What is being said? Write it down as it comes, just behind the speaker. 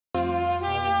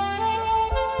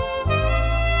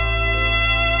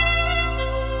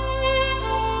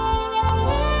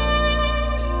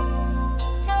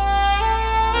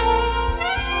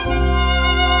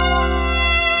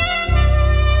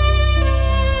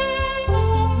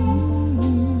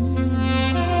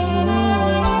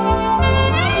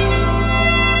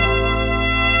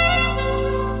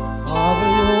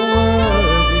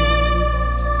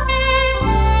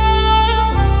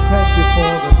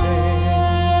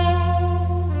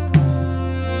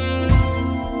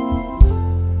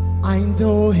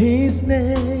His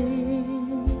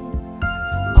name.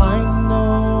 I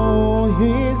know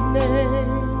His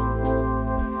name.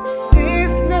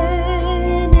 His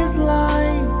name is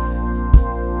life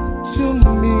to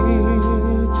me,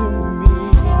 to me.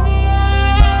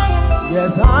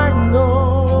 Yes, I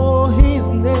know His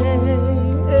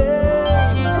name.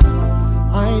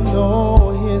 I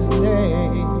know His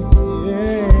name.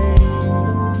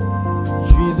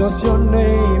 Jesus, your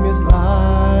name is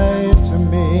life to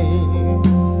me.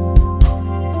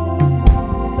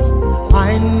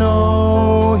 I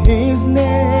know His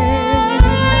name.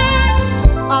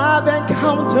 I've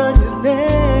encountered His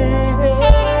name,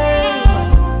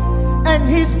 and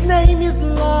His name is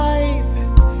life,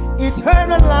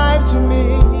 eternal life to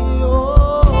me.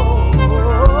 Oh,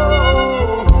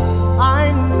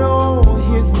 I know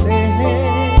His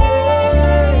name.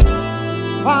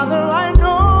 Father, I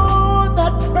know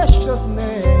that precious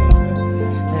name,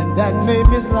 and that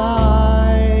name is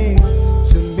life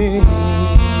to me.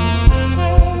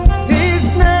 His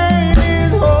name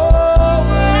is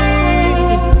holy,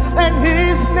 and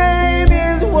His name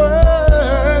is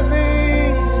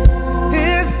worthy.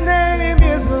 His name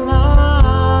is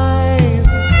life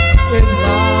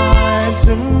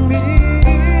to me.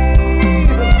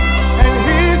 And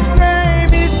His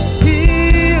name is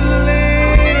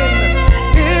healing.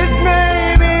 His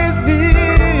name is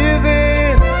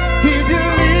living. He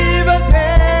delivers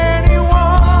anyone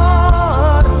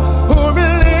who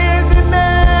believes in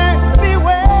any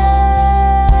way.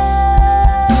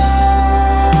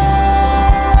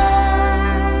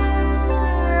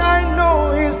 I know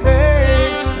His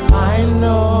name. I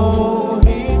know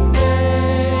His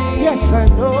name. Yes, I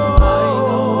know.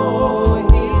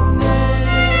 His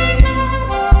name.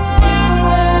 His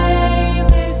name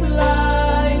is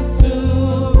life to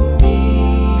me.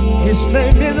 His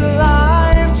name is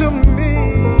life to me.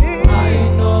 I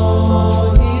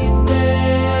know His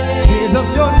name. Jesus,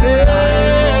 your name.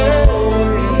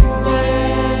 His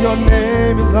name. Your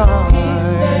name is life. His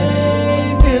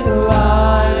name Is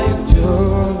life to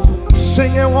me.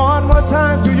 Sing it one more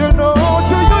time. Do you know?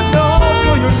 Do you know?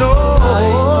 Do you know?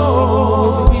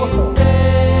 His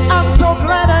name. I'm so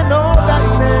glad I know that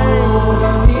name.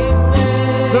 His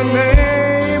name. The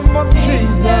name of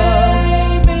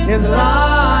Jesus is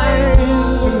life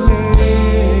to me.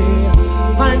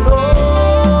 I know.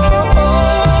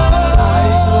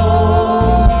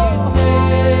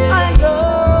 I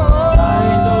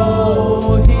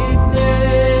know. His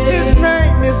name. His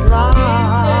name is life.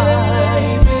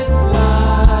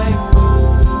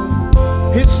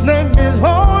 His name is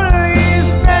holy. His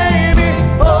name is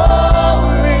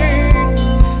holy,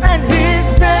 and His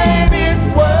name is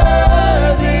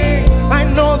worthy. I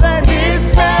know that His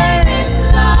name is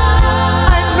life.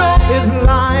 I know His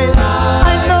life.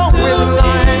 I know His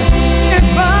life is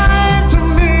life to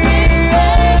me.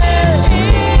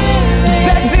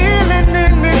 There's healing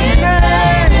in His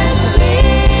name.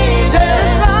 There's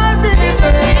life in His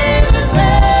name.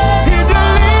 He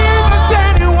delivers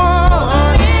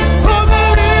anyone who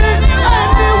believes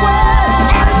anywhere.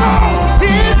 I know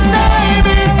His name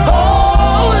is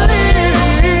holy.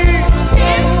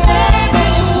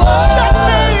 The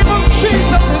name of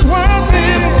Jesus is worthy.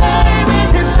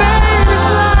 His name is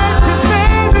life. His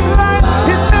name is life.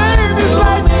 His name is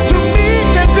life to me,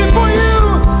 can be for you,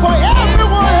 for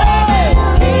everyone.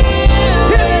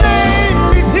 His name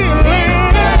is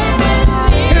healing.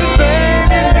 His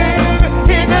name is living.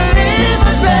 He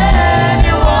delivers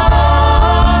anyone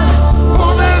who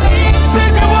believes.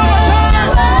 Sing it one more time.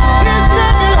 His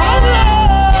name is holy.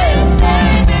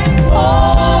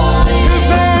 His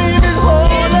name is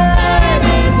holy.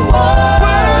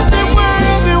 Worthy,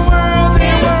 worthy, worthy, worthy.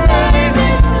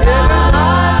 In the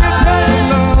life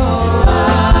eternal.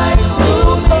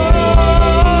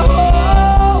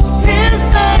 His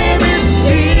name is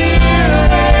healing.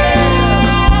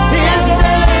 His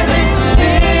name is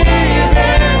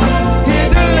living. He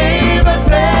delivers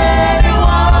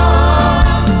anyone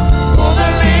who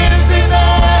believes in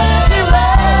any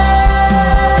way.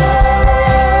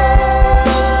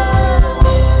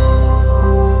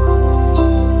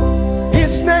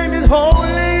 His name is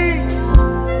holy.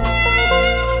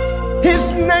 His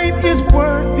name is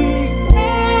worthy.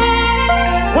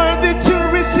 Worthy to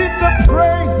receive the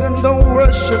praise and the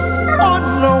worship,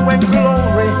 honor and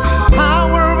glory,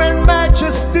 power and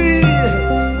majesty.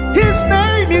 His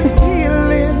name is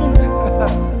healing.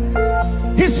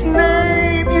 His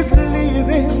name is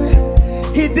living.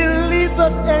 He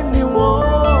delivers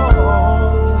anyone.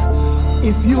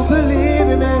 If you believe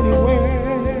Him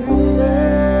anywhere,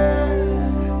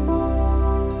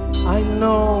 I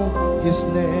know His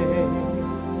name.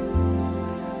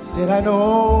 Say Did I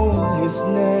know his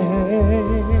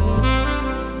name?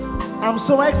 I'm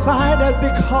so excited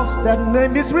because that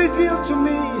name is revealed to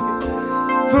me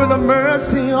through the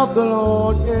mercy of the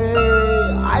Lord.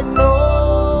 Yeah, I know.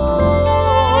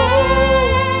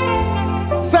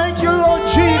 Thank you, Lord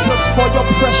Jesus, for your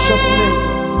precious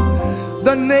name.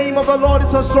 The name of the Lord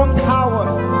is a strong tower.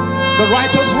 The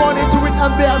righteous run into it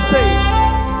and they are saved.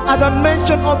 At the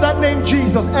mention of that name,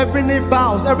 Jesus, every knee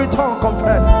bows, every tongue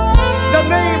confess. The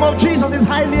name of Jesus is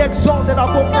highly exalted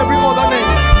above every other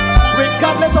name.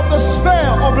 Regardless of the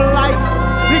sphere of life,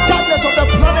 regardless of the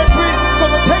planetary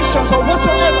connotations or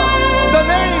whatsoever, the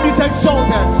name is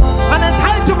exalted. An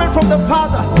entitlement from the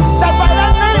Father that by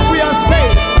that name we are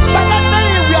saved, by that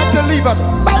name we are delivered,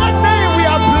 by that name we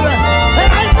are blessed.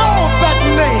 And I know that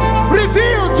name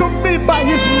revealed to me by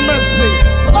his mercy.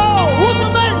 Oh, who do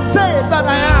men say that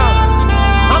I am?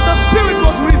 And the Spirit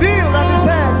was revealed and he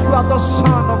said, you are the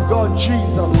Son of God,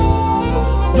 Jesus.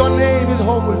 Your name is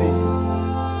holy.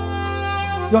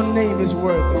 Your name is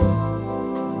worthy.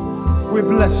 We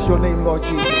bless your name, Lord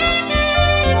Jesus.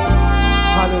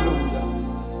 Hallelujah.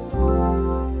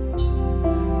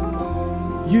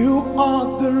 You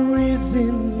are the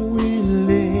reason we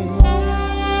live.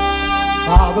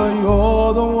 Father,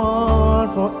 you're the one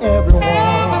for everyone.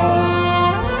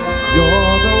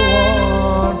 You're the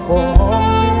one for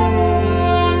me.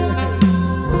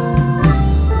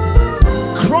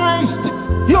 Christ,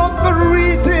 you're the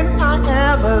reason I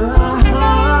am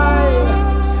alive.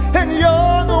 And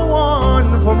you're the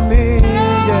one for me,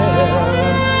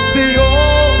 yeah. The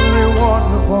only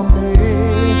one for me.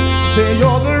 Say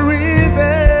you're the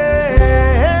reason.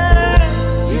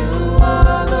 You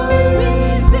are the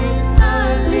reason I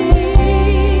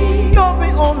live. You're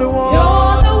the only one.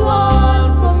 You're the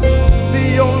one for me.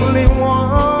 The only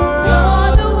one.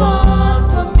 You're the one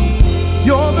for me.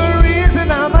 You're the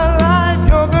reason I'm alive.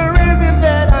 You're the reason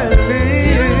that I live.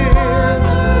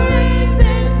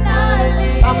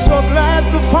 I'm so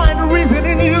glad to find a reason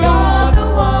in you.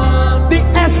 The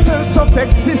essence of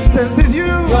existence is you.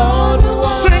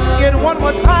 Sing it one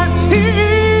more time. He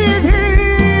is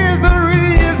the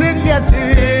reason. Yes, he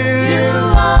is.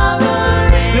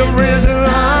 The reason I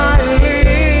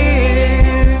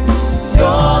live.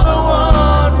 You're the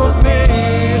one for me.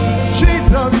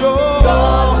 Jesus,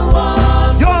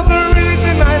 you're the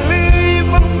reason I live,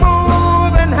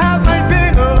 move and have my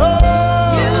being alone.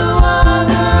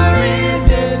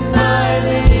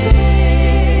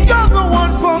 You're the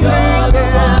one for me.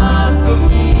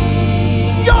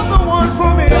 You're the one for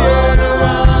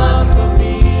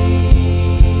me.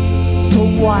 So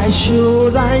why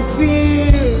should I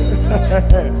fear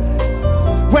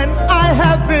when I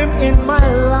have him in my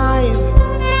life?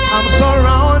 I'm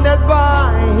surrounded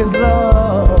by his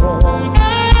love,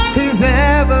 his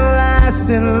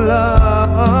everlasting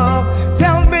love.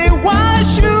 Tell me, why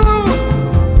should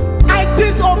I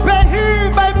disobey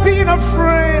him by being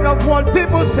afraid of what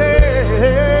people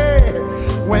say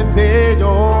when they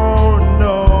don't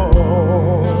know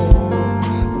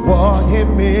what he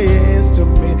means to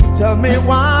me? Tell me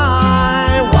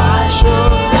why should I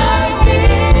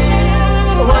fear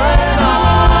when I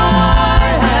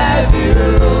have you?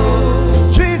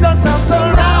 Jesus, I'm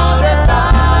surrounded by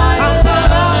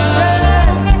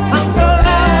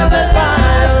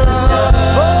love.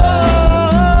 Oh,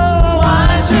 why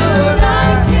should I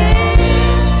care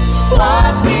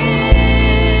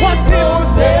what people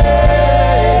say?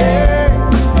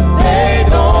 They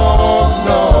don't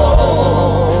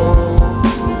know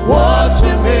what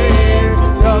you mean.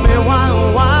 Tell me why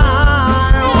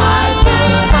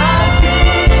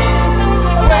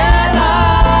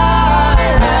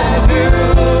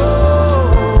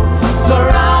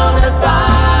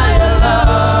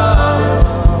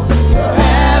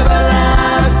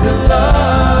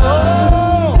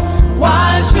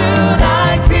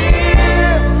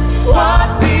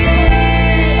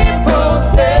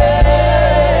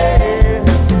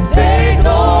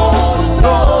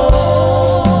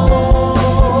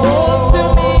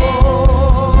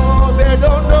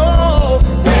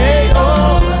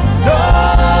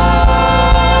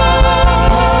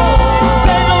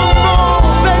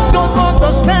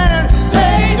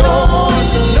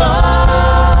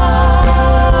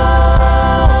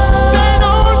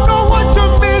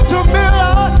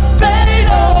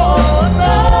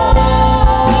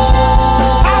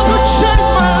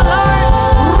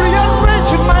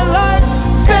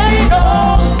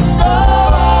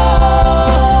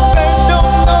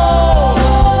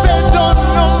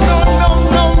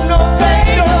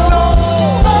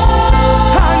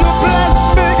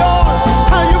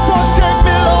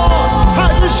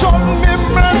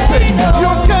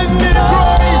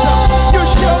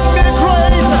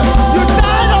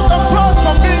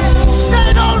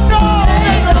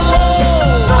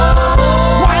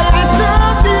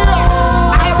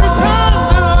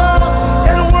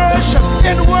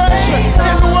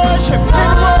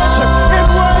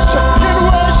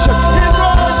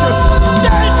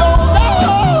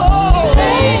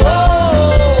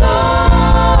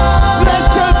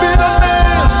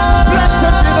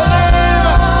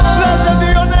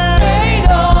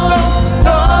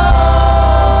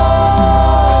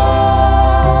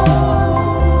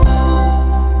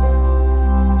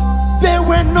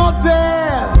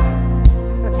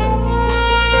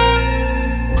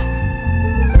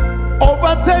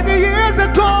But 30 years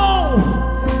ago,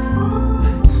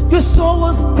 you saw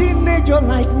a teenager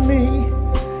like me.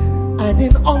 I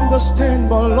didn't understand,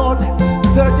 but Lord, 30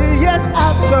 years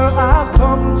after I've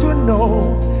come to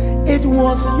know, it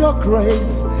was your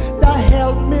grace that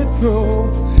helped me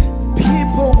through.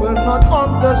 People will not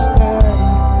understand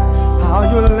how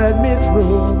you led me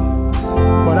through,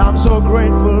 but I'm so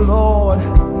grateful, Lord,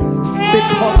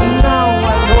 because now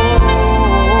I know.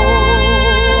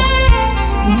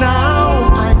 Now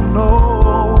I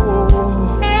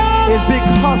know it's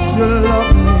because you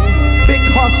love me,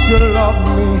 because you love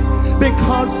me,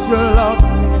 because you love me.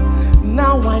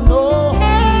 Now I know,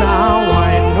 now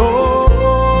I know.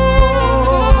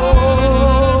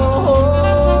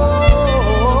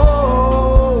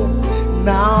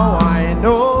 Now I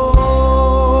know.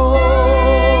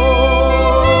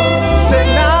 Say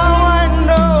now I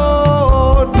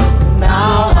know.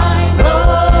 Now I know.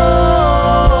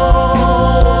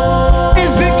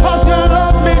 It's because you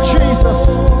love me, Jesus.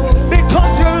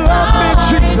 Because you love me,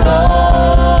 Jesus.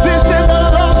 This is the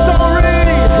love story.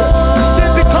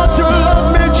 It's because you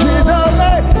love me, Jesus.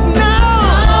 Hey,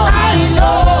 now I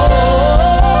know.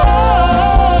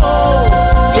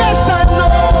 Yes, I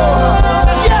know.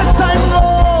 Yes, I know.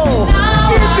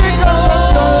 It's because of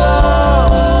your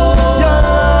love, your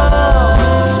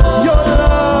love, your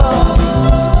love.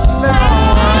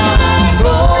 Now I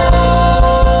know.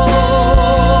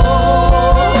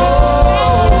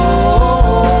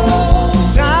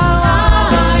 Now I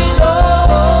know.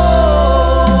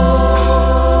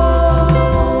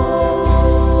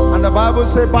 And the Bible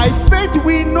says, by faith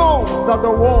we know that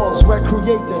the worlds were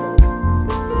created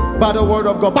by the word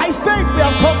of God. By faith we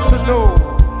have come to know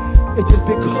it is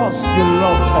because you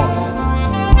love us.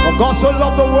 For God so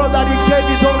loved the world that he gave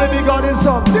his only begotten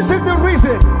Son. This is the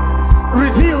reason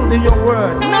revealed in your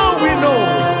word. Now we know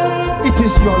it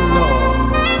is your love.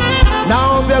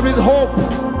 Now there is hope,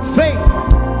 faith,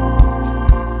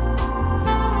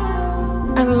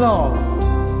 and love.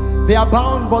 They are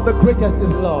bound, but the greatest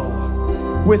is love.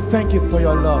 We thank you for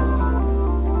your love.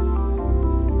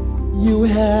 You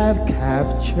have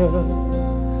captured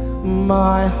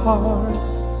my heart,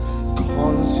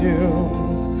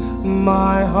 consume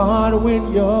my heart with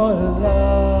your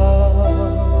love.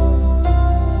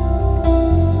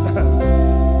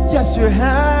 Yes, you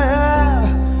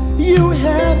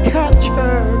have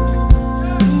captured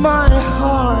my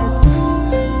heart,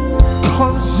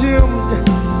 consumed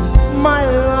my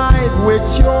life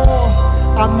with your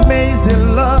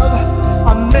amazing love,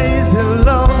 amazing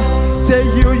love. Say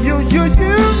you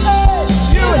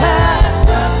have,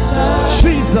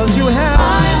 Jesus, you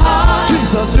have,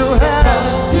 Jesus, you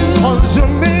have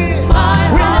consumed me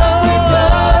with your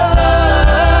love.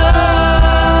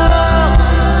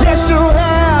 Yes, you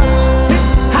have.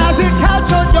 Has it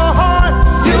captured your heart?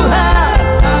 You have.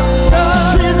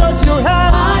 Jesus, you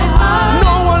have.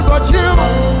 No one but you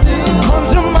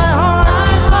consumed my heart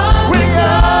with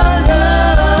your love.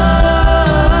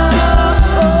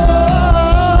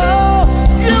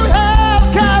 You have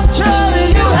captured it.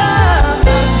 You have.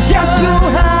 Yes, you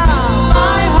have.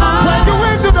 When you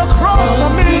went to the cross for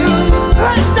me,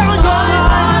 right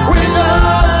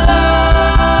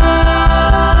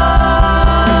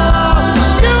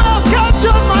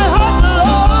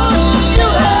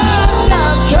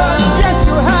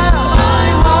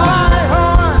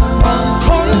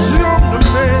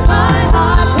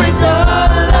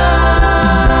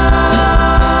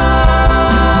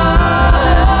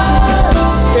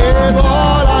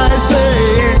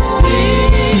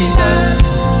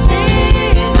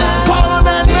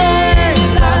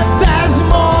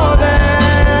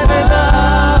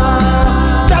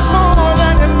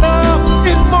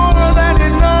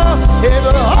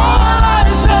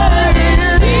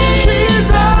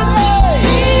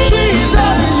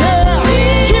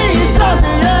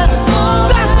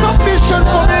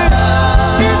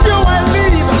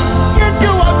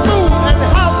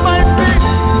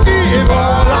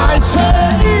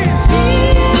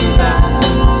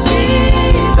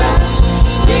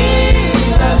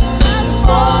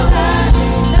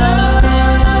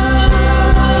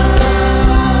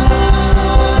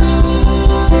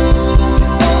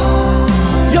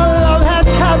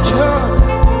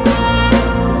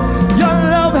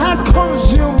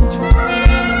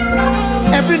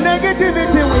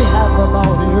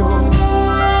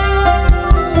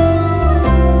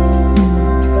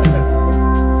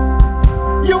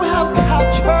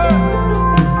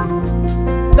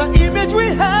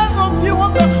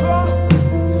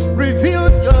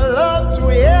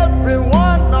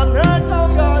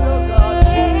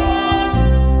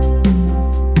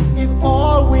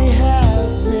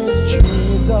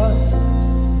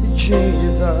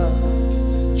Jesus,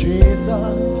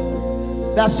 Jesus,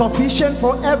 that's sufficient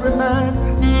for every man.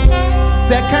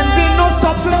 There can be no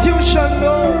substitution,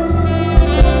 no,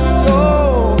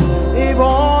 no. If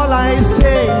all I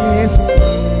say is,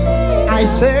 I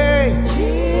say,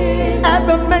 at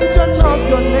the mention of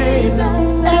your name,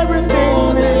 everything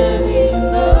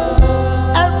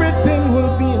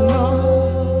will be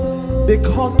enough,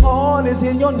 because all is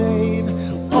in your name.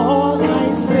 All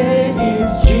I say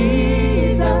is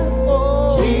Jesus,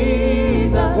 oh,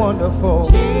 Jesus, wonderful,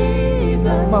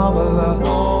 Jesus, marvelous,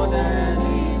 more than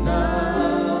enough.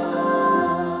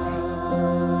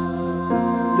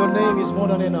 Your name is more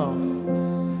than enough.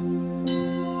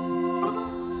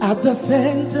 At the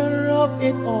center of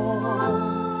it all,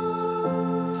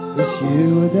 it's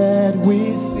you that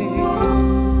we see.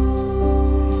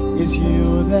 It's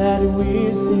you that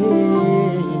we see.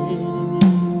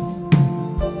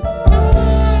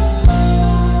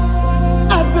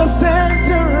 At the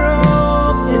center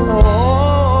of it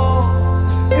all,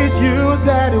 it's you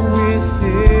that we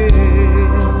see.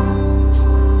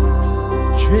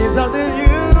 Jesus is you.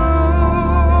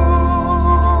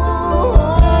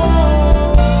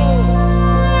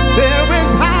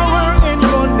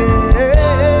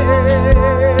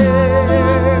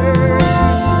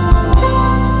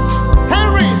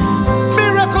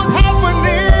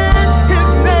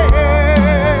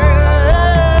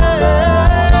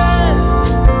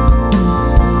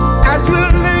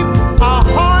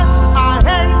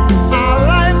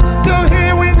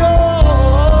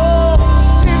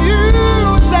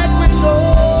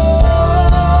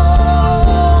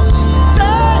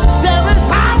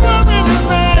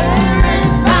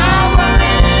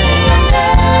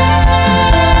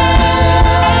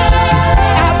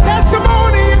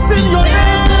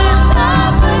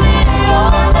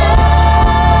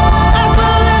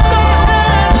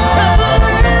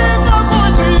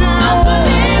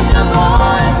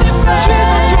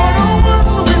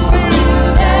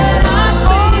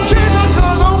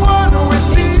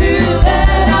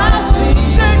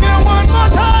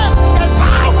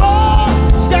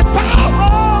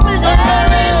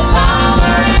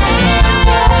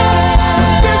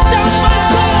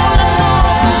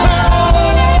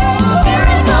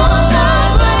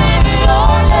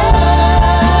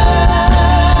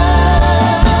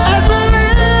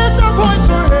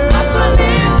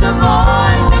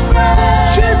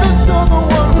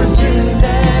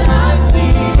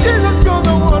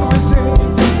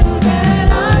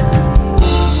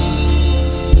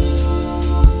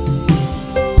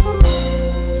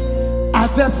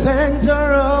 The center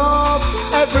of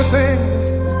everything,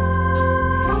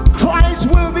 Christ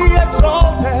will be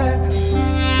exalted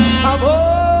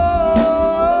above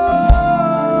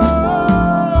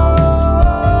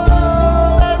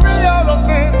every other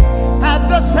thing. At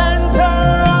the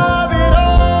center of it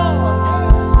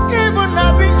all, even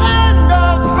at the end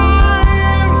of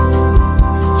time,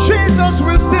 Jesus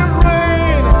will still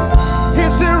reign. He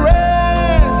still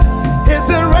reigns. He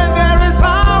still reigns. There is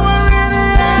power in it.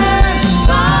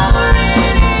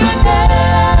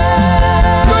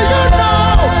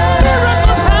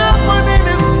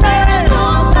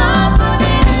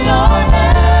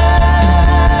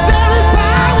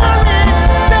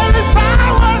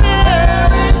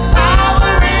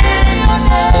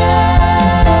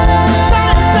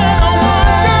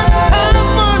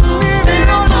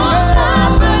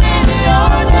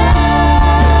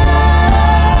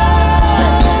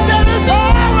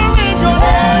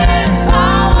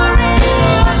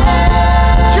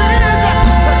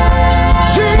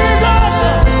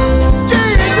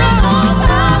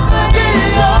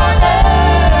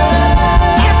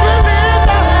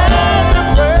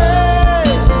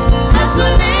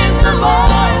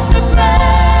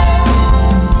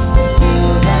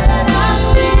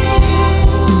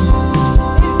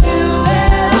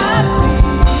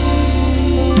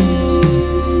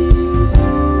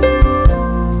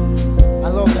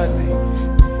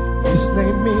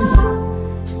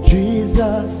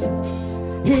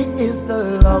 He is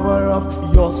the lover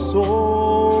of your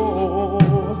soul.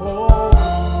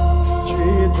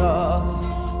 Jesus,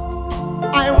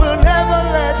 I will never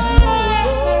let you go.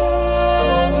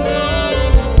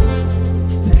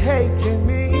 Taking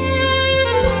me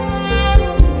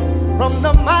from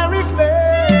the miry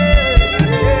clay,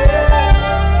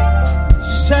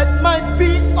 set my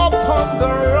feet upon the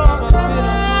rock.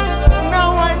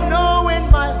 Now I know in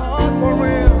my heart for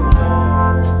real,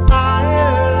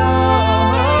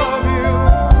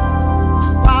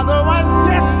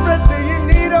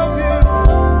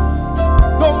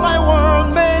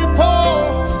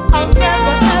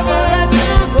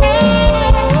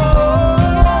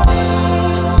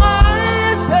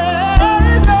 say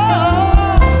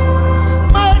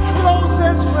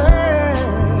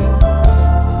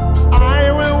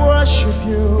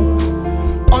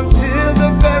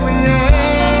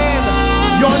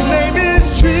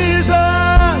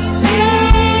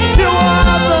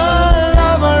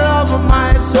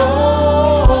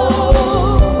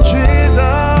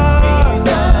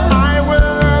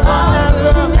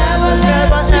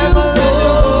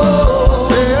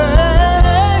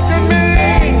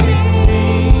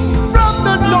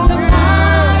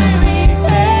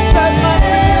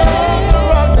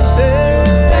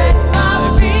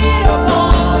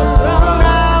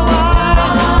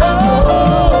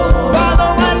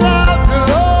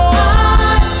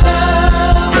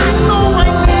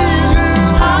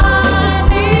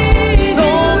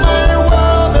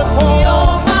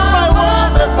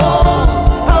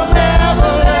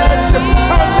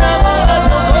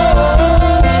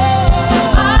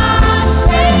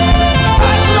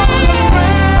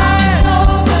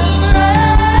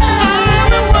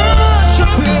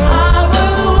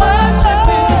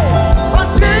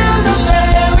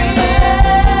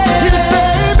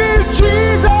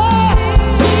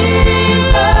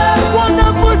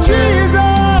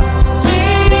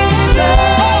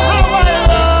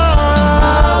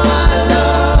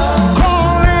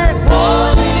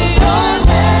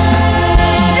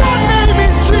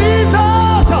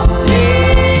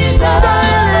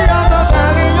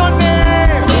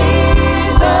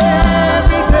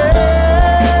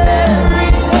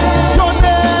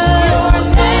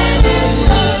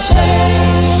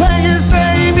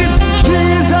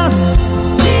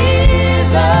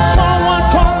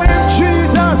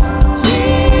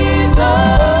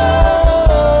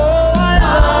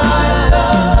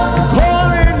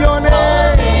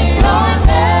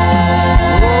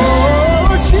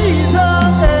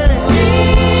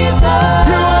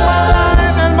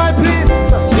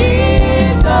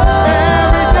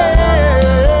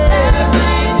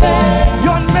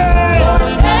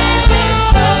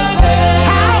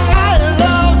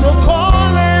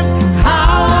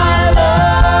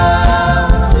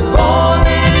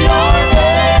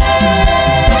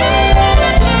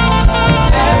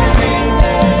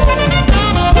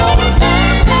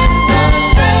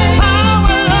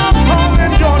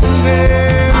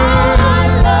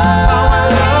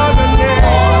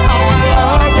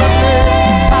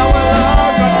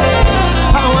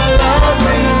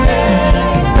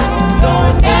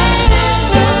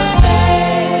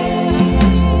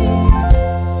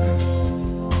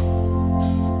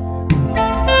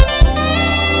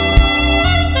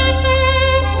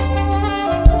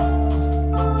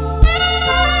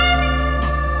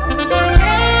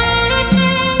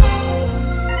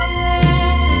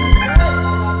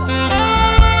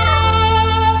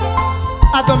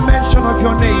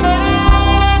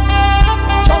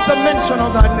mention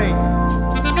of that name.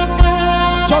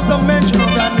 Just the mention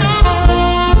of that name.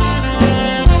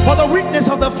 For the weakness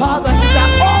of the Father is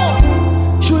that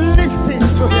all should listen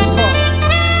to his Son.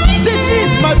 This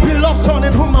is my beloved Son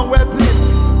in whom I'm well pleased.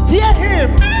 Hear him.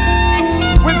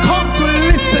 We've come to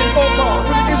listen, oh God,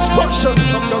 to the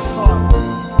instructions of your Son.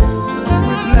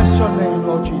 We bless your name,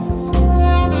 Lord Jesus.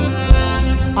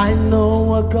 I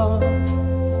know a God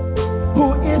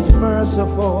who is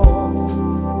merciful.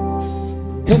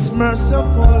 He's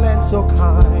merciful and so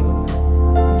kind.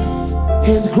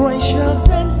 He's gracious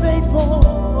and faithful.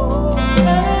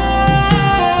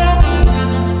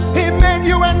 He made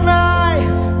you and I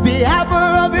the apple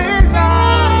of his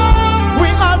eye. We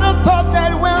are the thought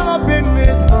that well up in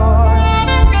his heart.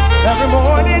 Every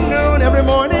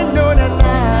morning, noon and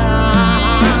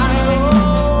night.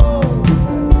 Oh,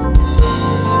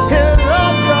 he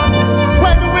loved us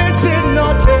when we did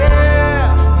not care.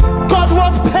 God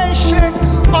was patient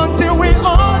until we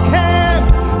all came,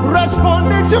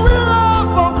 responded to his love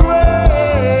for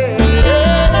grace.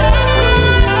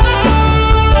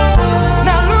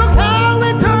 Now look how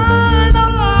we turned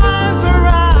our lives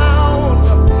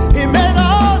around. He made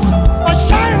us a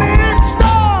shining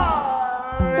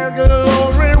star. His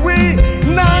glory we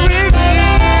now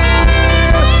reveal.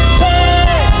 Say,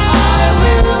 I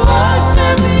will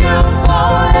worship you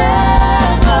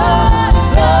forever,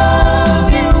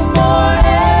 love you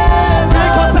forever.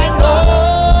 because I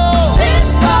know, This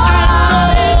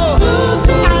God is too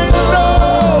good.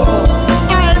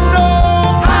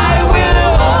 I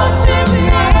will Worship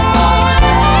you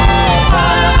forever,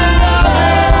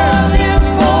 love you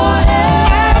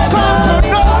forever. come to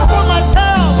know for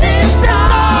myself. This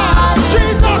God is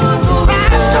Jesus,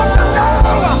 I've come to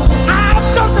know.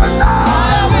 I've come to know. I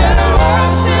will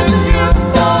worship you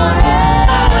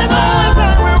forever,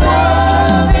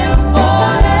 love you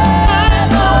forever.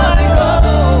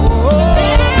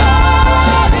 This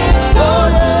God is so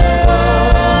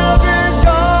This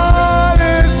God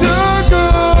is too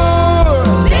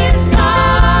good. This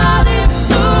God is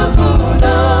too good.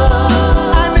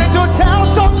 I need to tell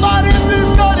somebody this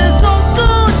God is so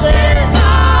good. This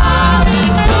God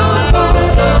is too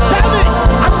good. Tell me,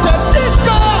 I said this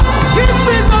God, he's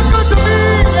been so good to me.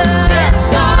 This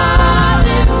God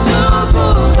is too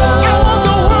good. I want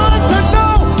the world to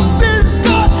know this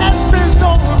God has been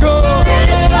so good.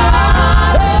 This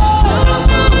God is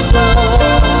too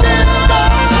good. This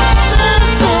God is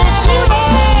so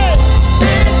good.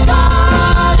 This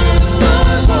God is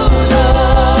too good.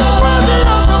 Worthy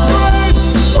of the praise,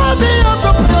 worthy of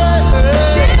the praise.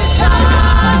 This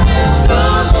God is too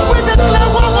good. We declare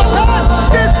one more time,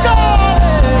 this God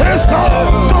is so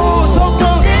good, so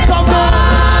good, This so good.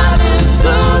 God is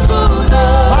too good.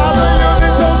 Father, you've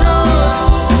been so good.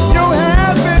 You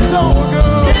have been so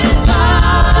good. This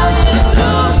God is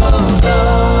too good.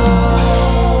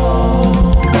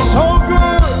 So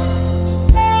good.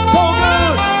 So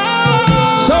good.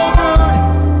 So good.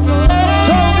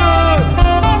 So good.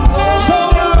 So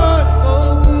good. So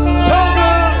good. So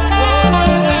good.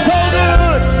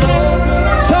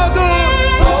 So good. So good.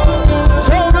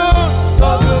 So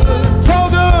good. So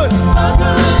good.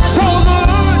 So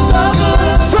good.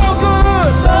 So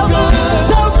good.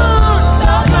 So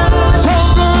good. So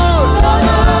good.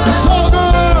 So good. So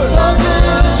good.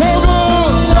 So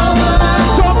good.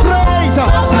 So great. So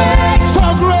great. So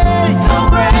great. So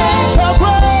great. So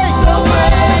great.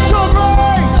 So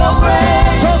great. So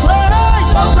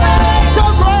great. So great.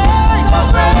 So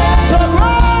great. So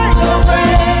great.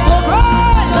 So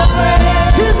great. So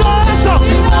great. He's awesome.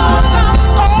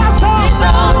 Awesome. Awesome.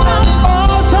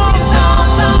 Awesome.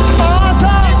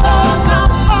 Awesome.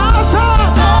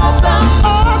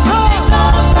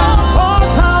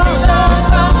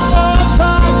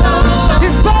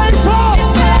 He's faithful.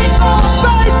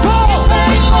 Faithful.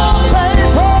 Faithful.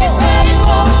 Faithful.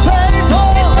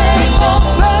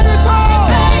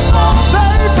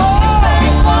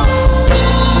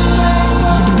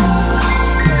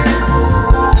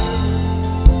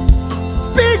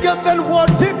 Bigger than what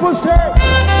people say.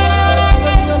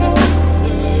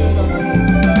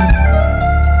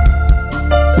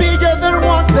 Bigger than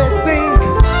what they think.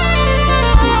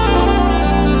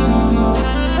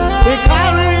 He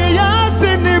carry us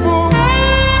in the book,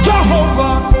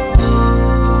 Jehovah.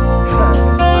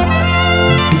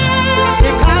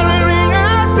 He carry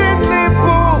us in the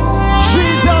book,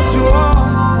 Jesus, you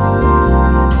are.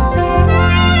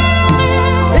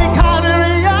 He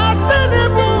carry us in the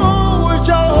book,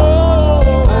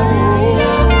 Jehovah.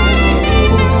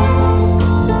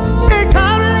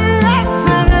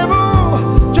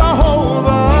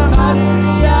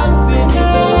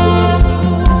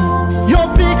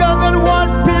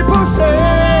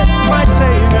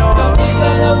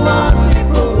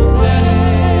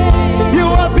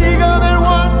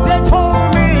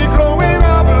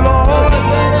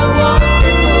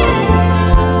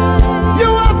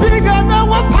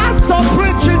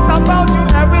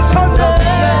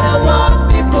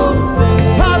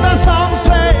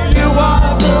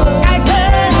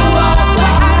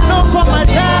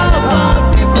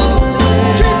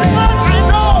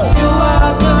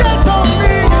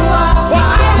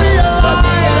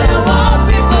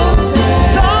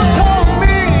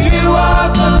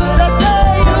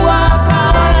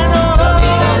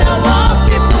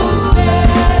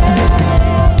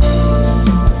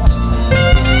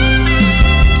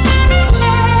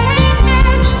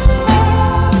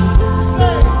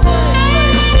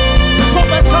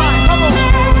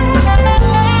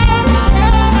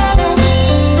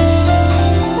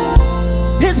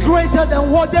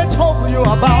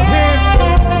 you about him.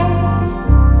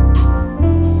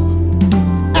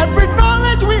 Every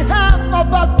knowledge we have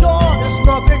about God is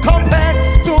nothing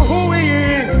compared to who he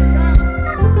is.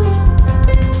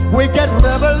 We get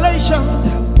revelations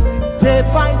day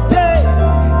by day,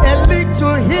 a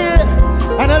little here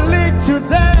and a little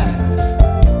there.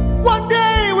 One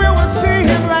day we will see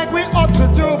him like we ought to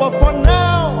do, but for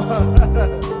now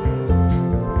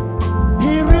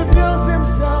he reveals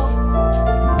himself.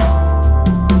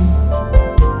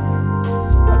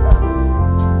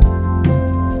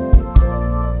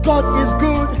 God is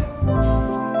good.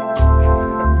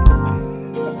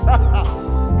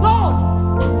 Lord,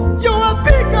 you are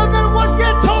bigger than what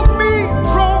you told me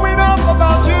growing up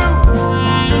about you.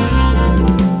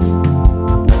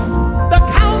 The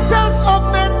counsels of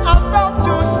men about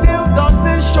you still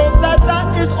doesn't show that that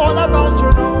is all about you.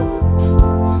 No.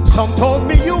 Some told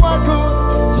me you are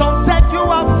good, some said you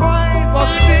are fine, but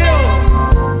still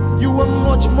you are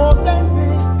much more than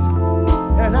this.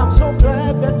 And I'm so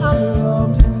glad that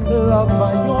I'm loved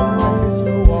by your grace.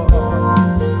 You are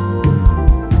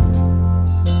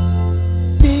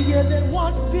bigger than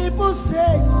what people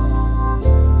say.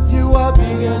 You are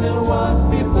bigger than what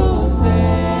people say.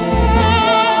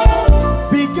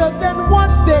 Bigger than what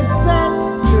they said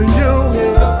to you.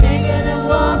 You are bigger than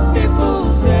what people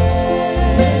say.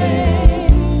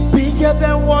 Bigger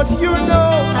than what you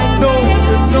know. I know you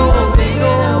know. You are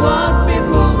bigger than what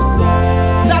people say.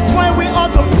 That's why we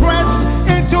ought to press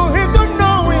into him to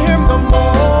know him the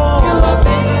more. You are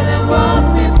bigger than what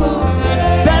people say.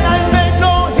 That I may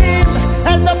know him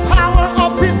and the power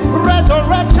of his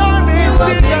resurrection is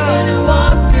bigger. You are bigger than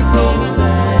what people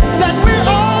say. That we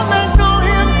all may know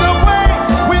him the way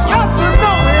we ought to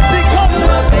know him, because you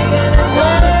are bigger than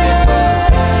what people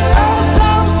say. Oh,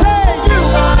 some say you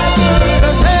are good.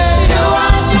 Say you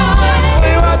are good.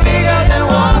 You are bigger than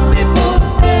what people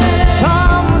say.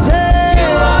 Some say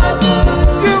you are good.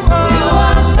 You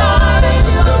are not, and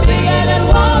you are bigger than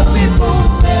what people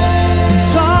say.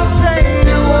 Some say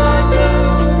you are good.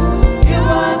 You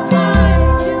are kind.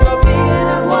 You are bigger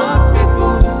than what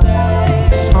people say.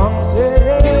 Some say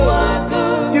you are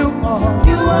good. You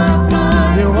are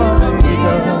kind. You are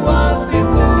bigger than what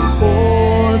people say.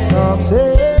 Oh, some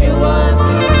say you are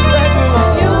good.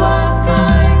 You are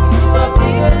kind. You are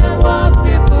bigger than what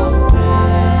people say.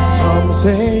 Some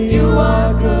say you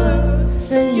are good.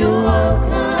 And you are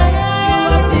kind. You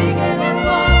are bigger than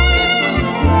what people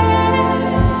say.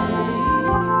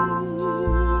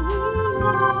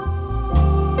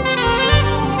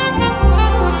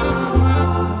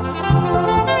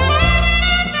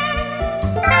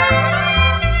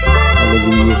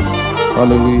 Hallelujah.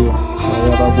 Hallelujah.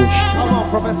 Come on,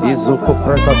 prophesy. Izoko prophesy.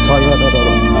 prekataya da da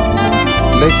da.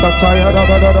 Lekataya da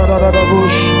da da da da da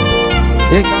bush.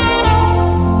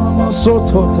 Ekama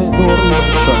soto te dori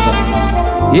shata.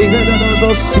 Yega da da do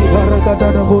si baraga da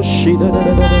da bush da da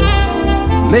da da.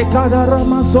 Lekada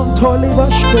rama soto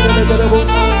libash da da da da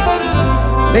bush.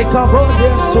 Lekabode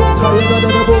sotaya da da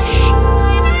da bush.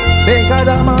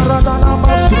 Lekada marada na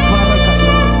masu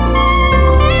parakata.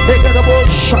 Lekada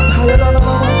bush shataya da da da.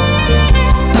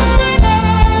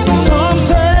 Some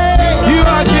say you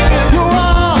are good. You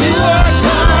are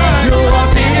kind. You are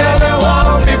bigger than what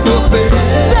people say.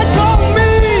 They told me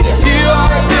you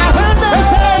are good. And they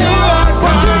say you are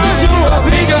kind. Jesus, you are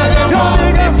bigger than what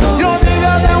people say. You're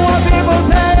bigger than what people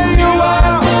say. You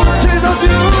are Jesus,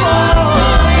 you are.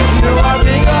 You are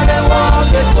bigger than what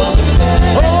people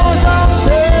say. Oh, some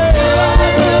say.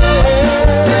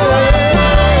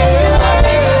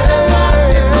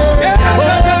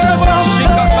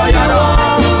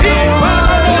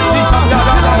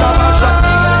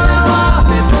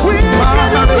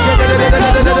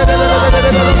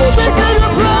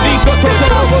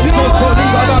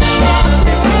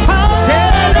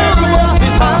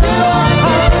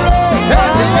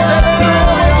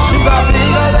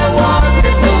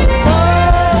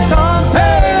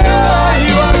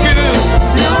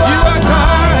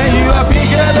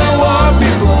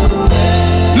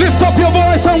 Lift up your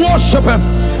voice and worship him.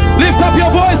 Lift up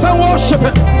your voice and worship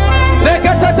him.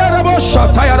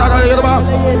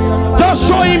 Just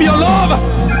show him your love.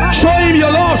 Show him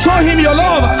your love. Show him your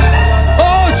love.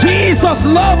 Oh, Jesus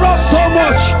loved us so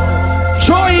much.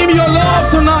 Show him your love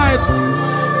tonight.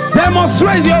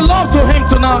 Demonstrate your love to him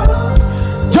tonight.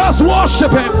 Just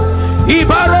worship him.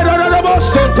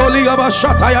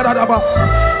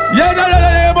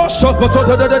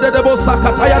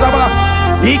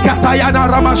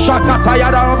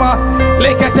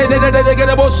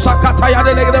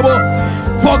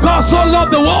 For God so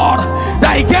loved the world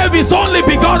that he gave his only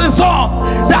begotten son,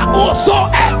 that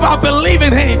whosoever believe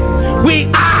in him we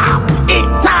have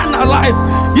eternal eternal life.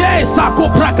 Yes,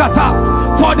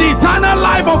 for the eternal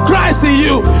life of Christ in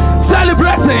you.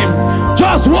 Celebrate him.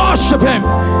 Just worship him.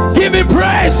 Give him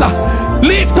praise.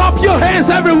 Lift up your hands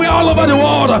everywhere, all over the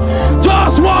world.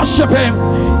 Just worship him.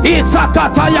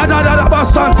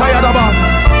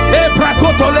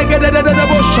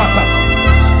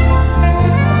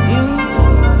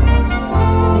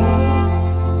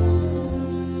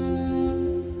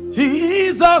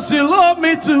 Jesus, you love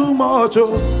me too much,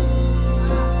 oh.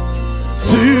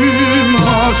 Too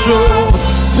much, oh.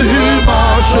 Too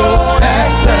much, oh.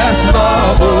 Excess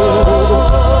love,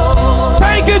 oh.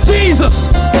 Thank you, Jesus.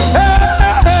 Hey,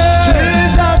 hey, hey.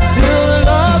 Jesus, you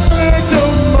love me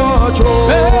too much, oh.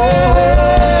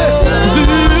 Hey, too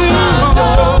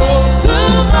much, oh.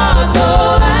 Too much,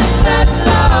 oh, excess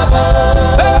love,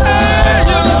 oh. Hey,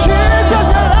 Jesus,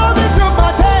 you love me too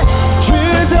much. Hey,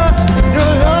 Jesus, you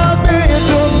love me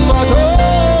too much. Oh,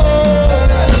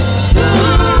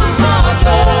 Too much,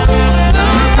 oh.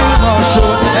 much,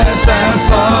 oh. Excess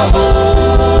love, oh.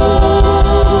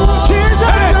 Jesus,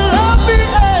 you love me.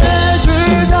 Hey,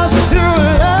 Jesus, you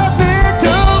love me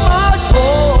too much.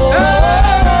 Oh,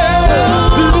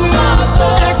 Too much,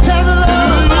 oh. excess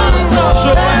love. Much,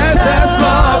 oh. Excess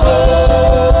love, oh.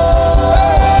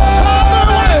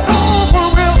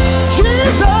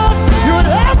 Jesus, you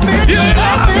love me. You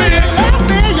love me.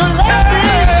 You love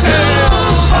me.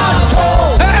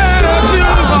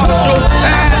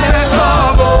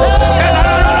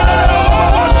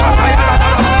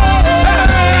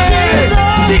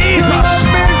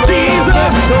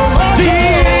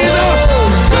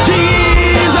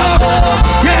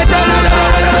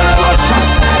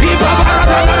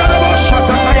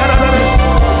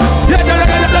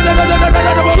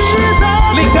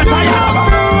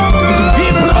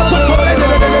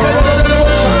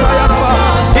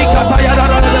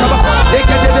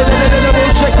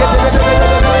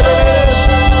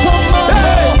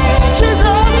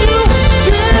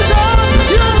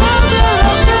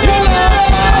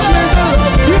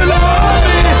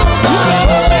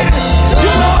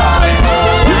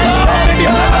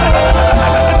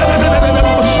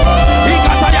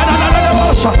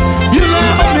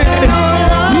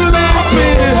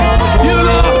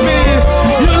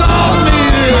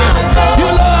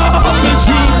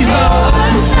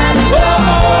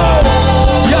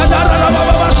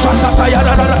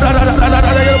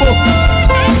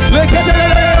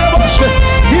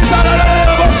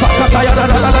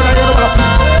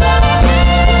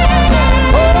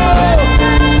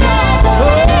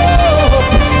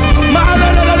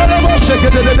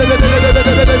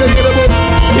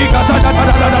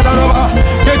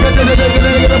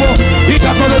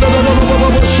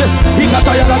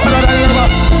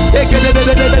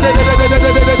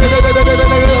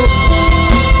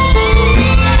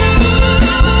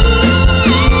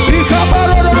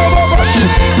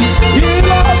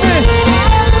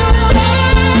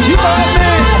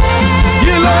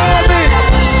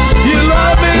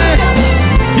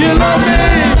 You love me.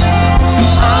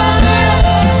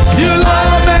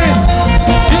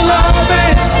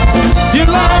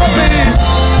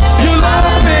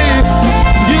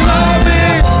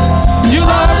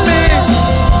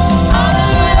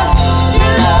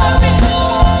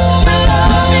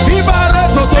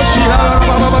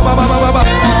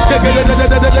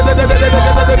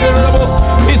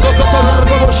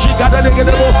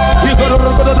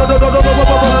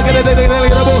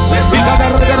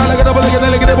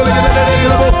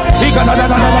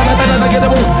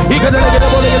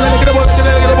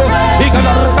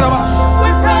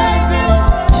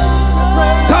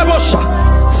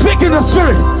 Speak in the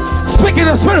spirit. Speak in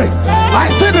the spirit. I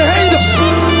see the angels.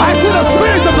 I see the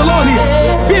spirit of the Lord here.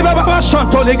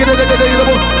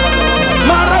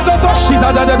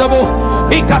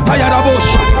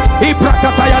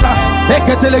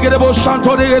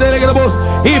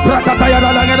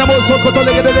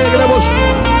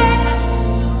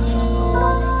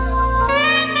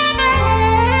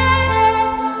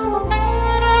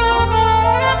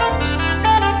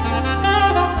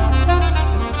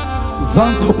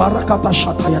 Zanto barakata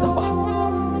shatayadaba.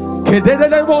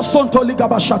 Kedelelebo sonto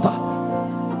ligabashata.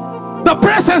 The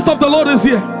presence of the Lord is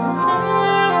here.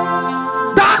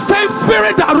 That same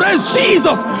spirit that raised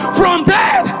Jesus from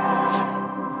dead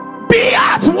be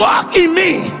at work in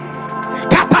me.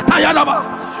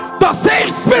 Katatayadaba. The same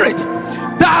spirit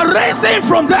that raised him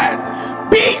from dead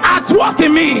be at work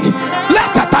in me.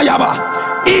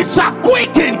 Lekatayaba. It shall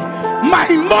quicken my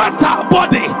mortal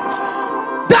body.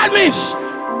 That means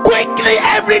quickly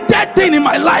every dead thing in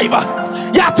my life.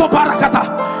 Yato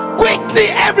barakata. Quickly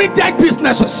every dead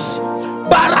businesses.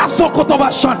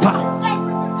 Barasokotoba shanta.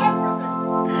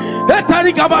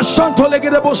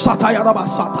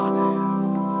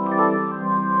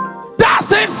 That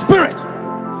same spirit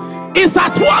is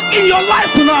at work in your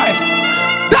life tonight.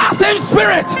 That same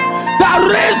spirit that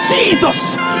raised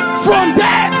Jesus from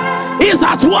dead is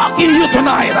at work in you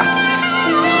tonight.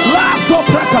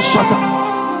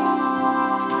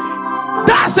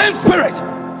 That same spirit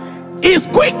is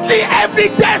quickly every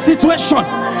dead situation.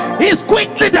 Is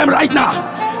quickly them right now.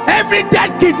 Every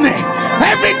dead kidney,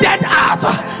 every dead heart.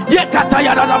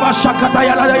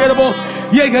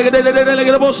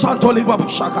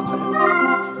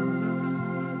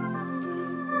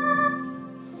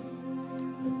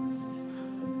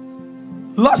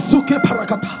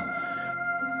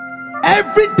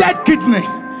 Every dead kidney,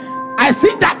 I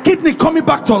see that kidney coming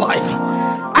back to life.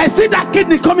 I see that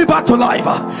kidney coming back to life.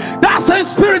 That same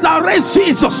spirit that raised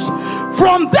Jesus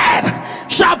from dead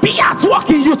shall be at work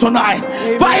in you tonight.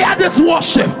 Amen. Via this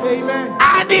worship. Amen.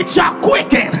 And it shall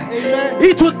quicken. Amen.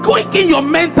 It will quicken your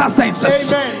mental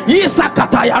senses.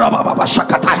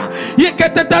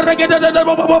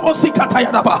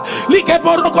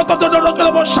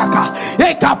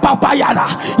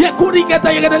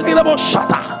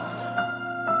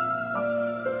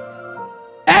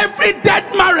 Every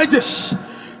dead marriages,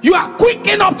 you are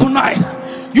quickening up tonight.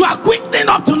 You are quickening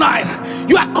up tonight.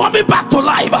 You are coming back to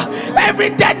life. Every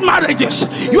dead marriages,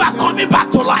 you are coming back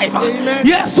to life. Amen.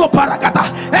 Yes, so paragata.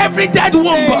 Every dead womb,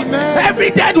 every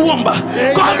dead womb,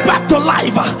 come back to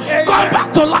life. Come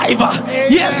back to life.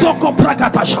 Yes, so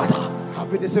paragata shada.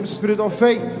 Having the same spirit of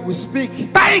faith, we speak.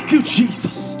 Thank you,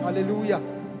 Jesus. Hallelujah.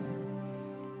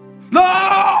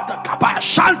 Lord,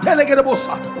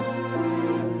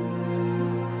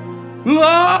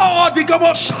 Lord,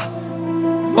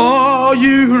 oh,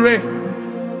 you reign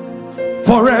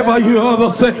forever. You are the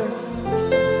same.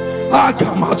 I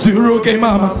come out to roke,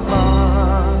 mama.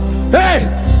 Hey,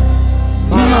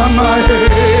 mama,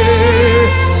 hey.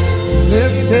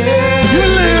 You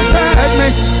lifted me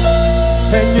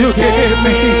and you gave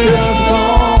me this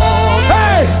song.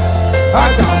 Hey, I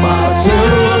come out to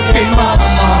roke, mama.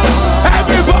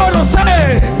 Everybody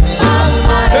say,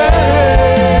 hey,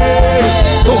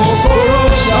 oh,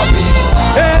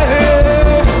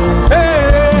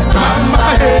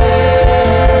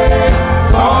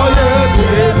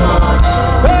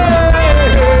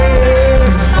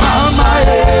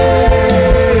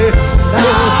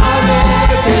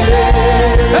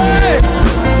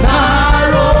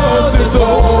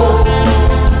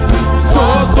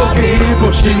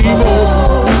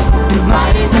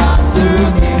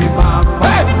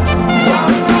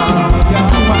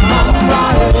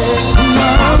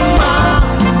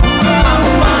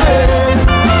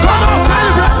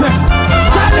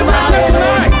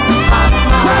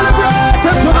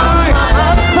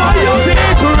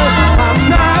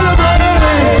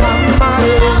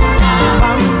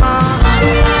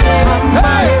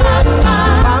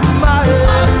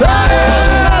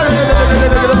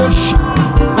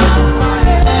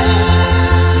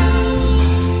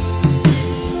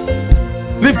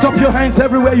 lift up your hands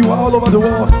everywhere you are, all over the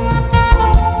world,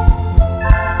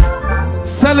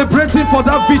 celebrating for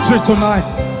that victory tonight.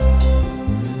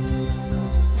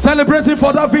 Celebrating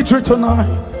for that victory tonight.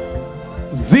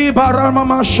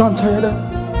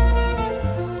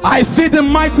 I see the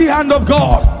mighty hand of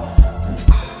God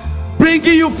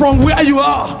bringing you from where you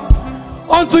are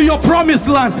onto your promised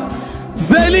land.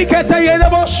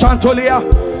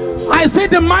 I see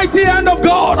the mighty hand of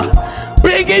God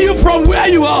bringing you from where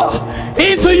you are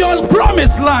into your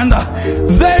promised land.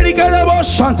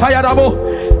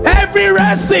 Every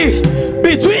Red Sea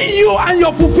between you and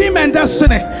your fulfillment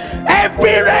destiny,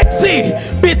 every Red Sea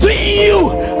between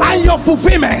you and your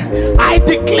fulfillment, I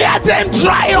declare them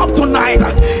dry up tonight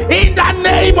in the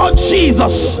name of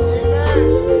Jesus.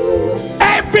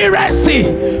 Every Red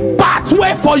Sea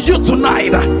pathway for you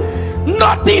tonight,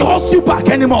 nothing holds you back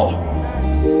anymore.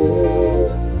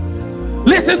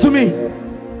 Listen to me.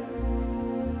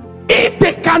 If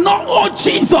they cannot hold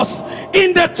Jesus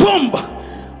in the tomb,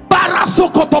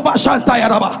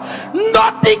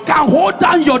 nothing can hold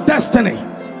down your destiny.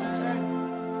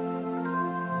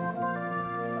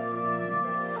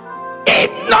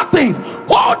 If nothing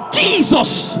hold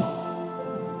Jesus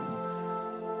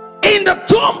in the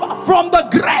tomb from the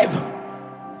grave,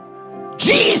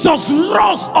 Jesus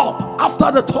rose up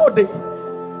after the third day,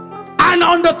 and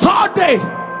on the third day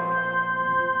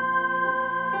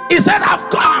he said, I've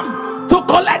come to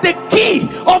collect the key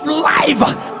of life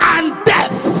and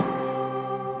death.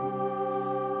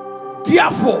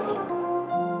 Therefore,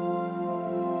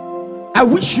 I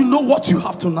wish you know what you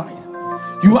have tonight.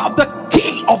 You have the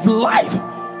key of life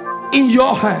in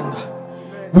your hand.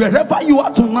 Wherever you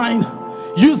are tonight,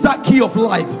 Use that key of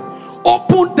life.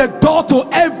 Open the door to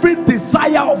every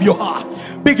desire of your heart.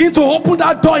 Begin to open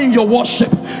that door in your worship.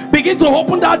 Begin to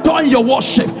open that door in your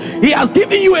worship. He has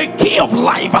given you a key of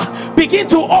life. Begin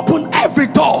to open every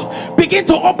door. Begin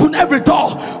to open every door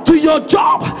to your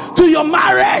job, to your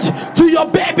marriage, to your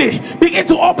baby. Begin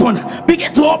to open.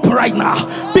 Begin to open right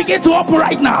now. Begin to open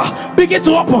right now. Begin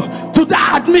to open to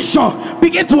that admission.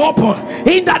 Begin to open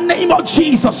in the name of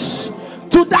Jesus.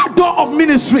 To that door of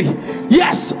ministry.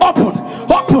 Yes, open,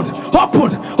 open,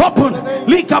 open, open.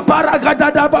 Lika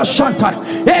paragadadaba shanta.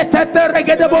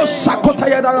 Eteteregedebo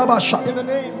sakotayadaba shanta. In the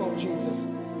name of Jesus.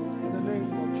 In the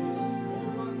name of Jesus.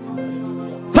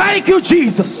 Thank you,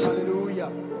 Jesus. Hallelujah.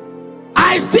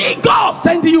 I see God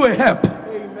sending you a help.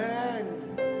 Amen.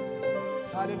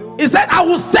 Hallelujah. He said, I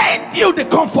will send you the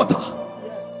comforter,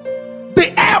 Yes.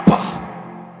 the helper.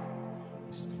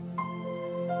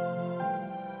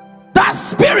 That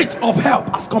spirit of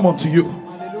help has come unto you.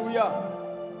 Hallelujah.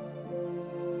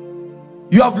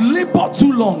 You have labored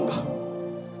too long.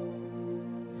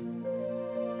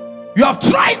 You have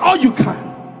tried all you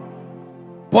can,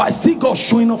 but I see God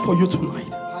showing up for you tonight.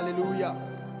 Hallelujah.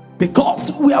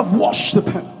 Because we have worshipped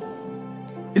him.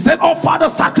 He said, oh Father,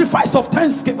 sacrifice of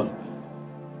thanksgiving,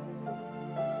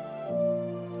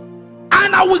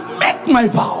 and I will make my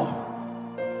vow,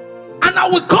 and I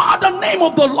will call the name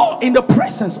of the Lord in the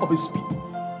presence of his people.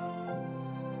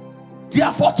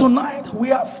 Therefore tonight we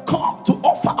have come to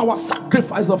offer our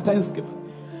sacrifice of thanksgiving.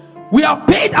 We have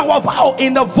paid our vow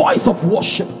in the voice of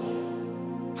worship,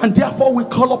 and therefore we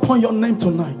call upon your name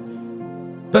tonight,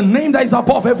 the name that is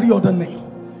above every other name.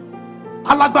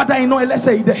 Alagbada ino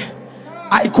elese ide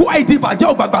aiku aidi baje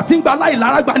ogbagba tin gba lai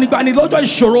lara gbanigbani lọ́jọ́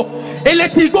ìṣòro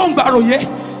eleti igongbaroye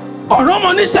ọ̀rọ̀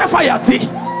mo ni sefayati.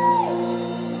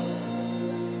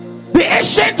 The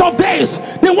ancient of days,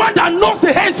 the one that knows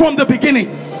the end from the beginning,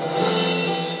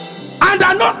 and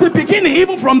that knows the beginning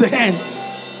even from the end.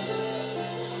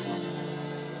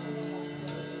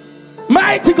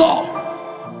 Mighty God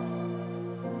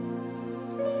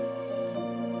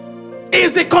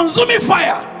is the consuming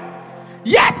fire,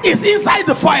 yet is inside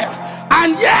the fire,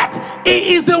 and yet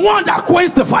he is the one that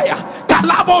quenches the fire.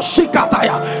 Kalabo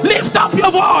shikataya. Lift up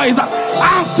your voice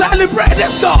and celebrate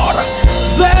this God.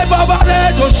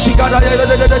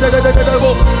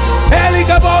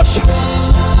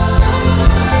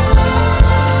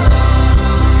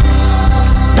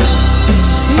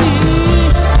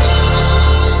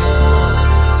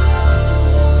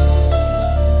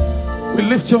 We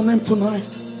lift your name tonight.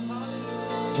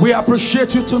 We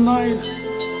appreciate you tonight.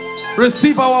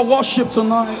 Receive our worship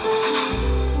tonight.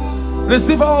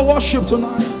 Receive our worship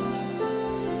tonight.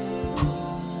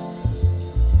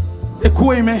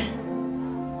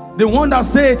 Ekweme, the one that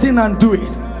says it in and do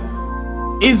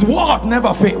it. His word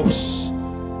never fails.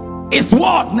 His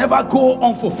word never go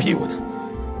unfulfilled.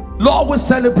 Lord, we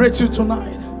celebrate you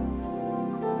tonight.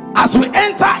 As we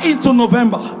enter into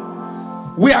November,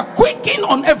 we are quaking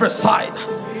on every side.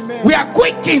 Amen. We are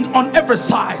quaking on every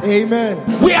side. Amen.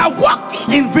 We are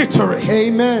walking in victory.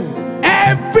 Amen.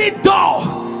 Every door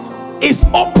is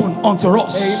open unto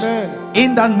us. Amen.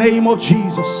 In the name of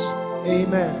Jesus.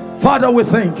 Amen. Father, we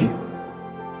thank you.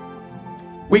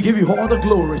 We give you all the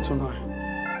glory tonight.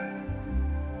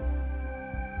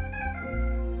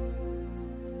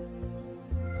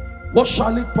 What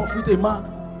shall it profit a man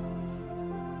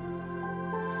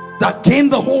that gain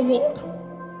the whole world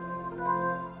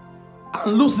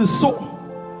and lose his soul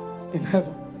in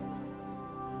heaven?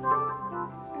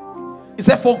 He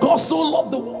said, for God so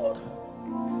loved the world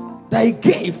that he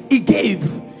gave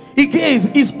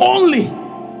his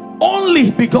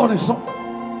only begotten son.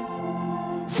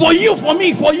 For you, for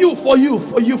me, for you, for you,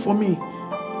 for you, for me.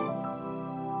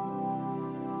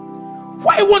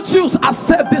 Why won't you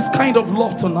accept this kind of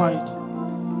love tonight?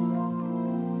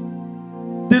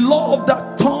 The love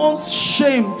that turns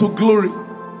shame to glory.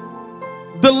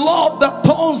 The love that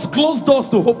turns closed doors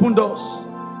to open doors.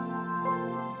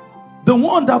 The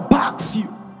one that backs you.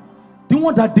 The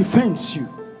one that defends you.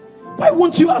 Why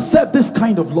won't you accept this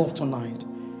kind of love tonight?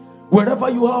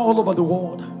 Wherever you are all over the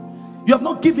world, you have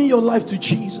not given your life to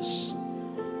Jesus.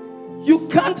 You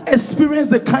can't experience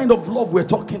the kind of love we're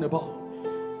talking about.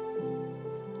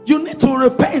 You need to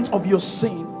repent of your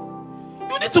sin.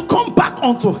 You need to come back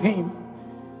unto him.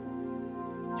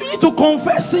 You need to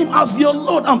confess him as your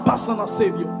Lord and personal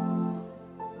Savior.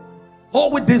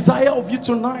 All we desire of you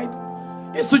tonight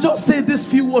is to just say these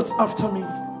few words after me.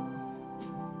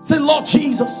 Say, Lord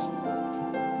Jesus,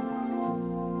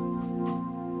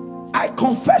 I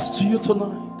confess to you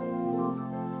tonight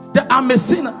that I'm a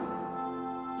sinner.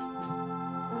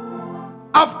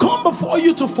 I've come before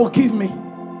you to forgive me.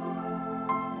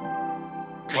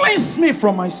 Cleanse me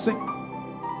from my sin.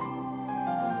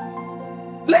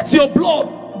 Let your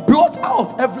blood blot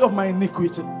out every of my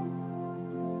iniquity.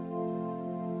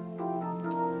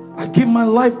 I give my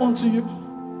life unto you,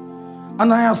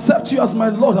 and I accept you as my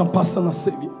Lord and personal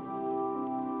Savior.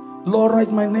 Lord,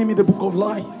 write my name in the book of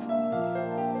life,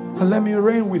 and let me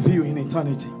reign with you in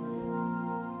eternity.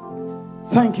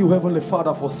 Thank you, Heavenly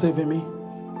Father, for saving me.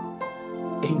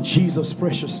 In Jesus'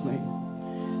 precious name.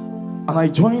 And I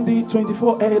join the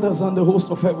 24 elders and the host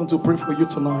of heaven to pray for you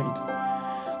tonight.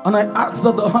 And I ask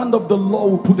that the hand of the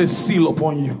Lord will put a seal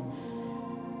upon you.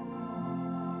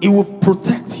 It will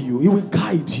protect you. It will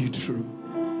guide you through.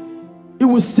 It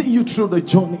will see you through the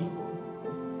journey.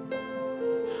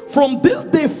 From this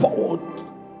day forward,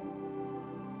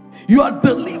 you are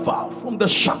delivered from the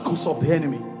shackles of the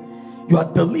enemy. You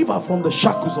are delivered from the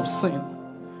shackles of sin.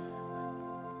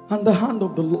 And the hand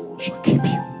of the Lord shall keep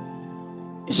you.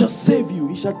 It shall save you.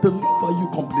 It shall deliver you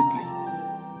completely.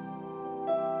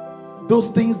 Those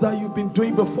things that you've been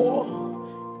doing before,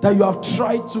 that you have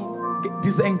tried to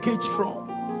disengage from,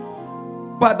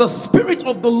 by the Spirit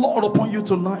of the Lord upon you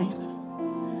tonight,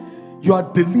 you are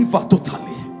delivered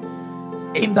totally.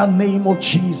 In the name of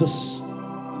Jesus.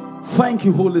 Thank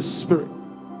you, Holy Spirit.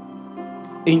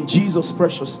 In Jesus'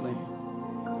 precious name.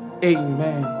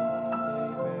 Amen.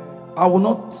 I will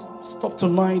not stop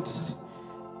tonight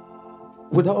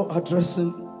without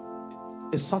addressing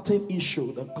a certain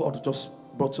issue that God just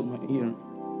brought to my ear.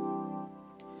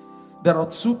 There are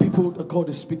two people that God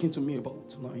is speaking to me about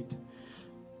tonight.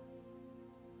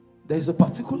 There's a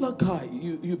particular guy,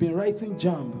 you've been writing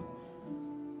jam.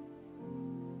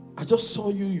 I just saw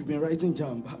you've been writing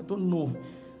jam. I don't know.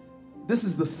 This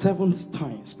is the 7th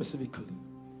time specifically.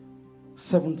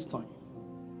 7th time.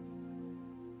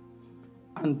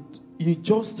 And you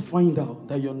just find out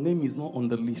that your name is not on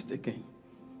the list again.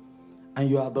 And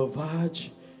you are at the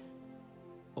verge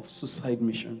of suicide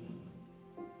mission.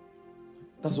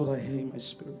 That's what I hear in my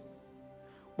spirit.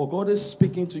 But God is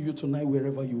speaking to you tonight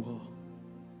wherever you are.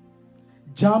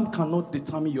 Jam cannot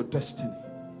determine your destiny.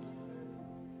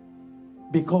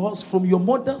 Because from your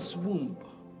mother's womb,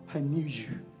 I knew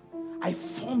you. I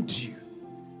formed you.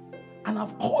 And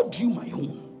I've called you my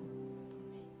own.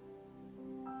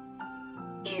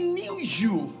 He knew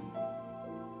you.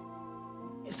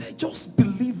 He said, just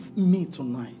believe me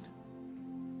tonight.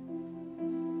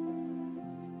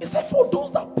 He said, for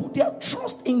those that put their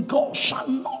trust in God shall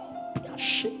not be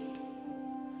ashamed.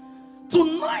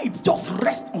 Tonight, just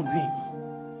rest on him.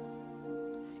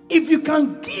 If you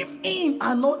can give him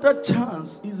another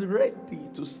chance, he's ready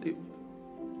to save.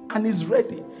 And he's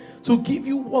ready to give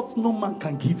you what no man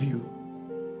can give you.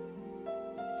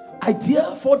 I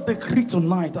therefore decree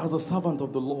tonight as a servant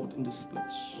of the Lord in this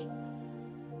place.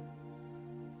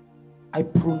 I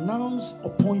pronounce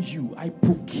upon you, I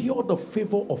procure the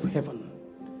favor of heaven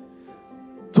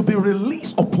to be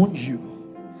released upon you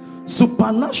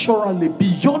supernaturally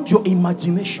beyond your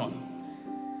imagination.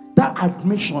 That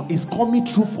admission is coming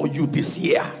true for you this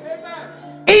year.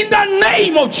 Amen. In the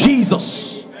name of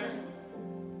Jesus. Amen.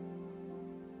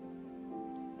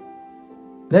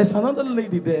 There's another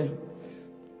lady there.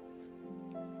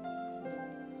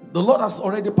 The Lord has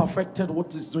already perfected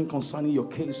what He's doing concerning your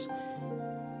case.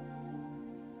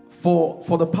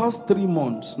 For the past 3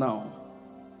 months now,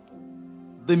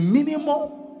 the minimum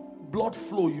blood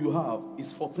flow you have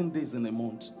is 14 days in a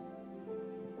month.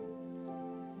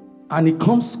 And it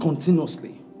comes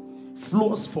continuously.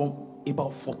 Flows for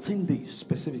about 14 days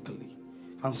specifically.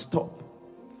 And stop.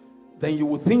 Then you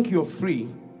will think you're free.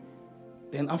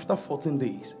 Then after 14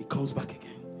 days, it comes back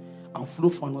again. And flow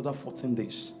for another 14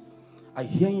 days. I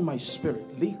hear in my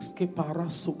spirit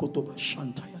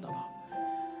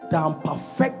that I'm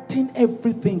perfecting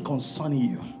everything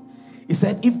concerning you. He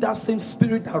said, if that same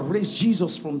spirit that raised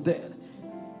Jesus from dead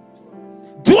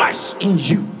dwells in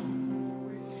you,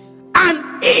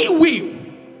 and he will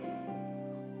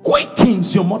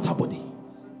quickens your mortal body.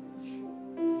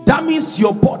 That means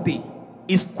your body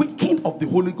is quickened of the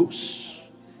Holy Ghost,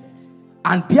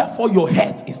 and therefore your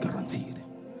health is guaranteed.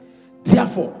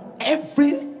 Therefore,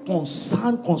 every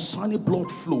concern concerning blood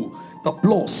flow, the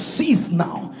blood cease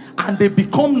now, and they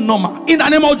become normal in the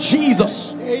name of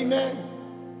Jesus. Amen.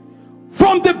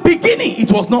 From the beginning,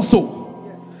 it was not so.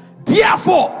 Yes.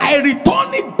 Therefore, I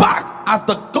return it back as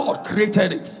the God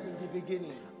created it.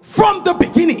 From the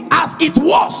beginning, as it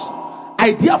was,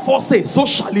 I therefore say, so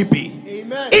shall it be.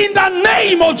 Amen. In the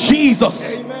name of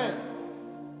Jesus. Amen.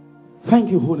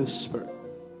 Thank you, Holy Spirit.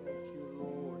 Thank you,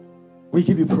 Lord. We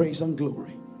give you praise and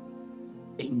glory.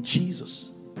 In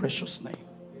Jesus' precious name.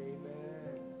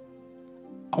 Amen.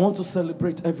 I want to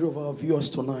celebrate every of our viewers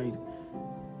tonight.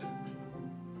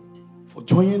 for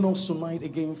joining us tonight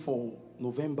again for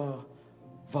November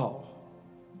vow,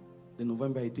 the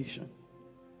November edition.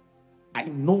 I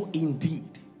know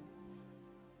indeed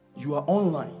you are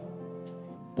online,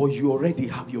 but you already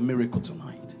have your miracle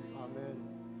tonight. Amen.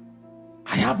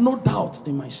 I have no doubt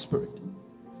in my spirit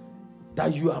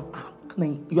that you have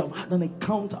had an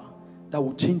encounter that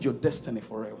will change your destiny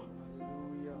forever.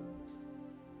 Hallelujah.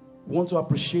 We want to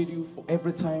appreciate you for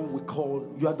every time we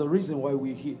call. You are the reason why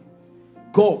we're here.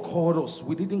 God called us.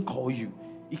 We didn't call you.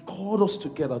 He called us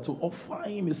together to offer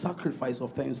him a sacrifice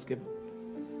of thanksgiving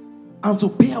and to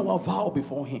pay our vow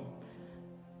before him,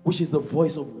 which is the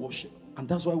voice of worship. And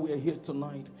that's why we are here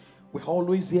tonight. We're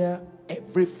always here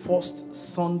every first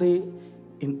Sunday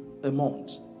in a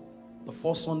month. The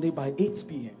first Sunday by 8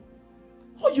 p.m.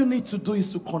 All you need to do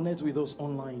is to connect with us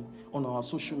online on our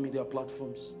social media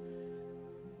platforms,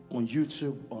 on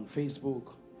YouTube, on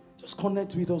Facebook. Just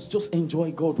connect with us. Just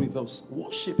enjoy God with us.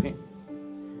 Worship him.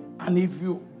 And if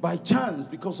you, by chance,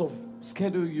 because of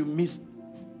schedule, you missed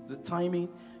the timing,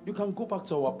 you can go back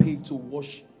to our page to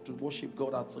worship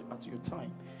God at your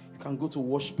time. You can go to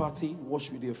worship party,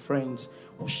 worship with your friends.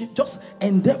 Worship, just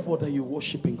endeavor that you're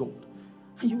worshiping God.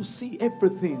 And you see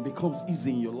everything becomes easy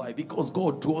in your life because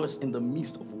God dwells in the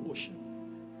midst of worship.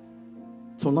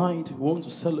 Tonight, we want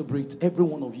to celebrate every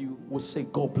one of you. We'll say,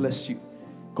 God bless you.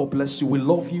 God bless you. We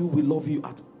love you. We love you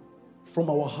from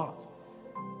our heart.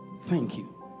 Thank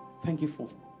you. Thank you for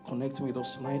connecting with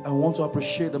us tonight. I want to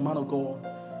appreciate the man of God,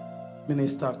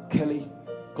 Minister Kelly.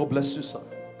 God bless you, sir.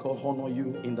 God honor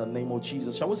you in the name of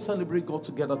Jesus. Shall we celebrate God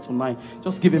together tonight?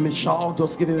 Just give him a shout.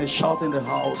 Just give him a shout in the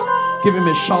house. Give him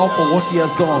a shout for what he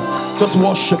has done. Just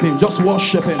worship him. Just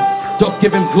worship him. Just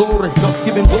give him glory. Just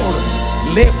give him glory.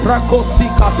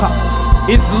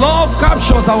 His love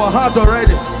captures our heart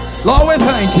already. Lord, we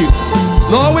thank you.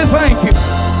 Lord, we thank you.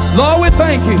 Lord, we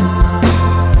thank you.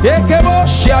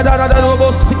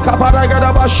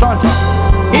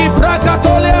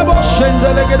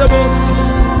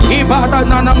 Ibada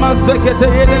nana mazekete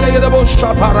yedebo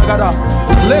shaparagada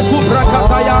leku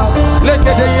brakataya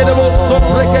lekede yedebo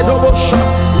soprekedo bosha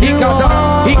igada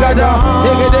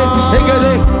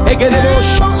egede